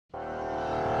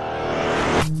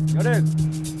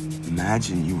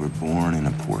Imagine you were born in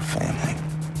a poor family,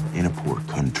 in a poor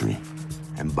country,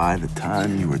 and by the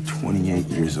time you were 28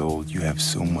 years old, you have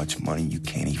so much money you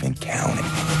can't even count it.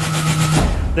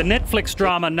 The Netflix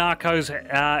drama Narcos,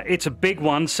 it's a big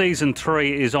one. Season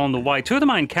 3 is on the way. Two of the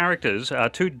main characters are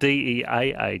two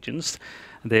DEA agents.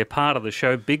 They're part of the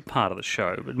show, big part of the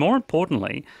show, but more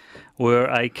importantly, were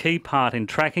a key part in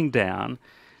tracking down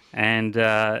and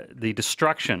the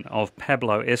destruction of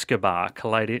Pablo Escabar,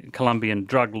 Colombian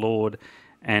drug lord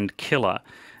and killer.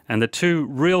 And the two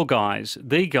real guys,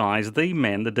 the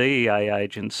men, the DEA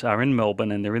agents, are in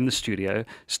Melbourne and they're in the studio.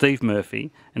 Steve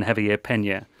Murphy and Javier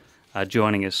Pena are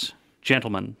joining us.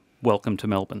 Gentlemen, welcome to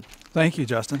Melbourne. Thank you,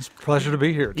 Justin. It's a pleasure to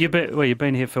be here. You've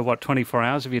been here for, what, 24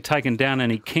 hours? Have you taken down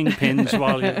any kingpins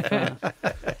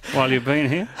while you've been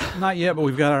here? Not yet, but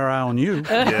we've got our eye on you.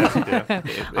 Yeah.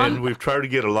 And we've tried to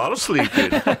get a lot of sleep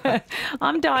in.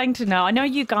 I'm dying to know. I know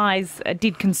you guys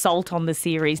did consult on the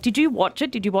series. Did you watch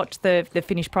it? Did you watch the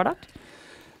finished product?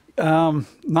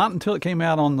 Not until it came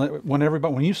out on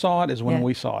when you saw it is when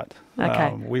we saw it.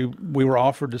 Okay. We were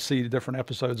offered to see different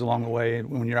episodes along the way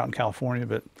when you're out in California,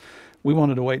 but we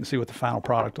wanted to wait and see what the final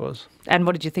product was. And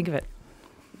what did you think of it?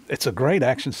 It's a great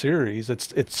action series.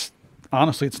 It's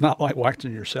honestly, it's not like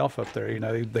watching yourself up there. You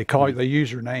know, they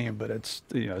use your name, but it's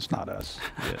not us.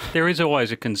 Yeah. There is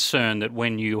always a concern that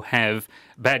when you have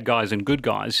bad guys and good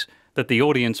guys, that the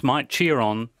audience might cheer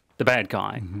on the bad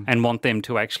guy and want them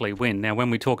to actually win. Now,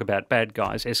 when we talk about bad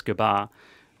guys, Escobar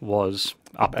was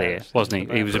up there,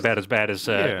 wasn't he? He was about as bad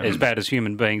as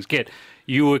human beings get.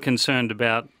 You were concerned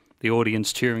about the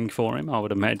audience cheering for him, I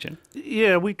would imagine.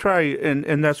 Yeah, we try,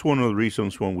 and that's one of the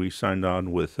reasons when we signed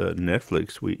on with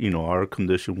Netflix. Our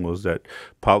condition was that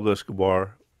Pablo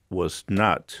Escobar was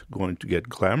not going to get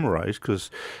glamorized because,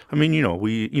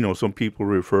 some people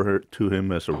refer to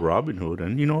him as a Robin Hood,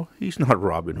 and, he's not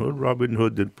Robin Hood. Robin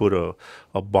Hood didn't put a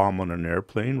bomb on an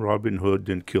airplane. Robin Hood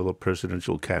didn't kill a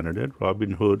presidential candidate.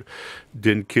 Robin Hood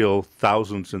didn't kill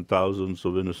thousands and thousands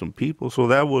of innocent people. So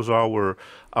that was our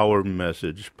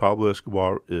message. Pablo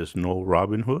Escobar is no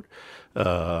Robin Hood.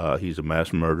 He's a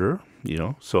mass murderer,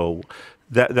 so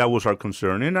that was our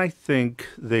concern, and I think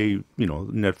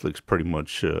Netflix pretty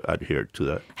much adhered to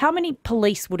that. How many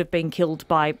police would have been killed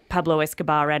by Pablo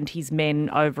Escobar and his men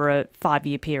over a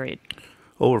 5-year period?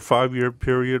 Over a 5-year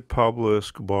period, Pablo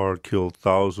Escobar killed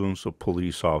thousands of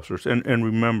police officers. And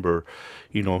remember,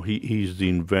 he's the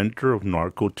inventor of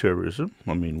narco-terrorism.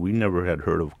 I mean, we never had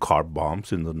heard of car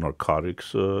bombs in the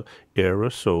narcotics era.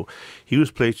 So he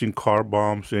was placing car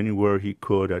bombs anywhere he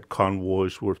could at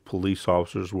convoys where police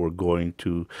officers were going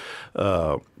to.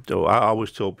 So I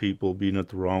always tell people being at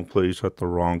the wrong place at the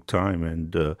wrong time.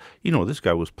 And, this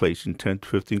guy was placing 10 to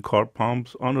 15 car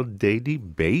bombs on a daily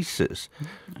basis.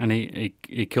 And he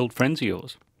killed friends of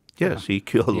yours. Yes, he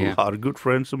killed a lot of good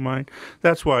friends of mine.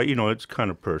 That's why, it's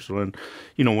kind of personal. And,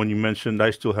 when you mentioned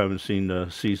I still haven't seen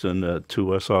season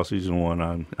 2, I saw season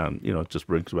 1, it just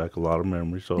brings back a lot of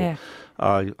memories. So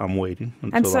I'm waiting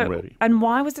until I'm ready. And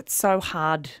why was it so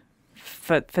hard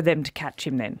for them to catch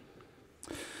him then?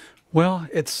 Well,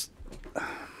 it's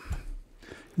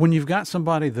when you've got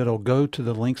somebody that'll go to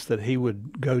the lengths that he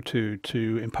would go to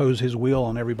impose his will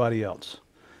on everybody else.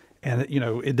 And,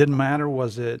 it didn't matter,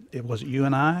 was it you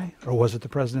and I, or was it the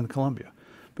president of Colombia?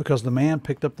 Because the man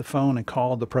picked up the phone and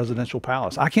called the presidential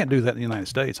palace. I can't do that in the United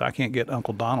States. I can't get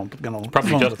Uncle Donald to get on the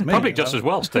phone with me. Probably just as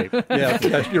well, Steve.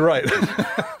 Yeah, you're right.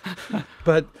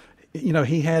 But,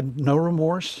 he had no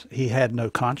remorse. He had no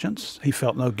conscience. He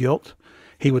felt no guilt.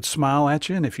 He would smile at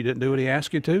you, and if you didn't do what he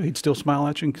asked you to, he'd still smile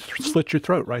at you and slit your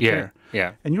throat there.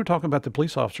 Yeah. And you were talking about the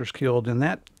police officers killed in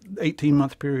that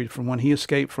 18-month period from when he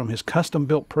escaped from his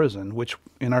custom-built prison, which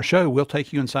in our show, we'll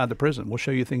take you inside the prison. We'll show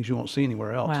you things you won't see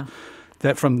anywhere else. Wow.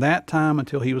 That from that time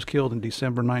until he was killed in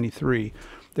December 93,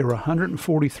 there were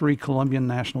 143 Colombian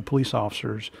national police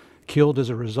officers killed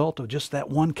as a result of just that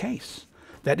one case.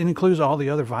 That includes all the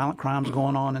other violent crimes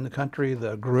going on in the country,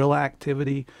 the guerrilla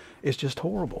activity. It's just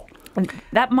horrible. And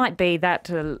that might be that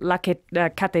La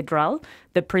Catedral,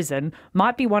 the prison,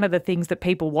 might be one of the things that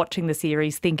people watching the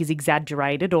series think is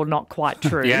exaggerated or not quite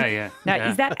true. Now,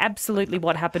 is that absolutely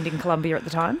what happened in Colombia at the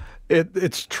time?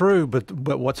 It's true, but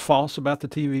what's false about the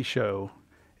TV show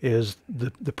is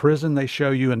the prison they show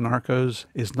you in Narcos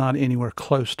is not anywhere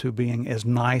close to being as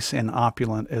nice and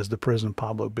opulent as the prison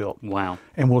Pablo built. Wow.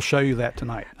 And we'll show you that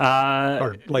tonight,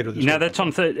 or later this week. Now, that's on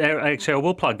actually, I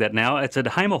will plug that now. It's at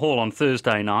Hamer Hall on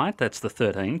Thursday night. That's the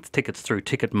 13th. Tickets through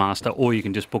Ticketmaster, or you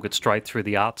can just book it straight through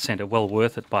the Arts Centre. Well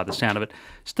worth it by the sound of it.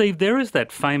 Steve, there is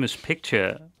that famous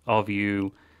picture of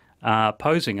you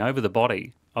posing over the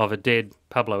body of a dead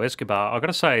Pablo Escobar. I've got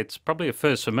to say, it's probably a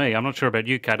first for me. I'm not sure about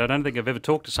you, Kate. I don't think I've ever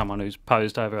talked to someone who's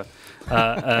posed over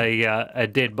a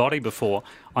dead body before.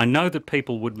 I know that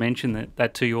people would mention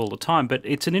that to you all the time, but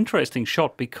it's an interesting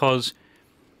shot because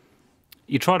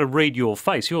you try to read your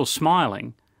face. You're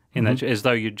smiling in that, as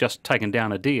though you'd just taken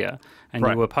down a deer and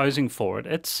you were posing for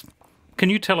it. Can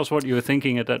you tell us what you were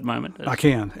thinking at that moment? I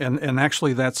can, and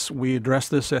actually, we address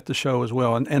this at the show as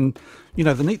well. And you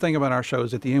know, the neat thing about our show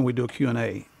is at the end we do a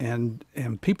Q&A, and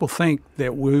people think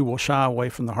that we will shy away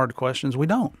from the hard questions. We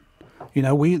don't. You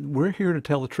know, we're here to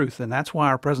tell the truth, and that's why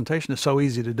our presentation is so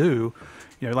easy to do.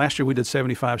 You know, last year we did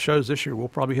 75 shows. This year we'll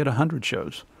probably hit 100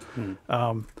 shows.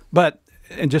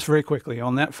 And just very quickly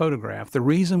on that photograph, the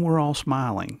reason we're all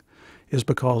smiling is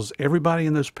because everybody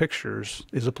in those pictures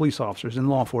is a police officers in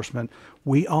law enforcement.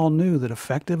 We all knew that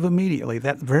effective immediately,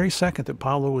 that very second that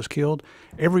Pablo was killed,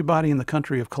 everybody in the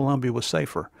country of Colombia was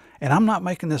safer. And I'm not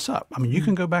making this up. I mean, you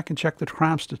can go back and check the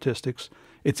crime statistics.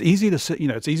 It's easy to,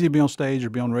 it's easy to be on stage or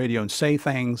be on radio and say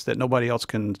things that nobody else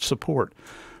can support.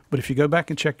 But if you go back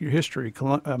and check your history,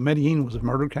 Medellin was the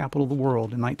murder capital of the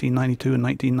world in 1992 and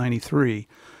 1993.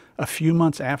 A few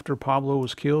months after Pablo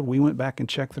was killed, we went back and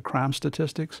checked the crime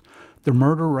statistics. The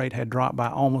murder rate had dropped by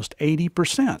almost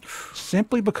 80%,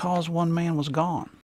 simply because one man was gone.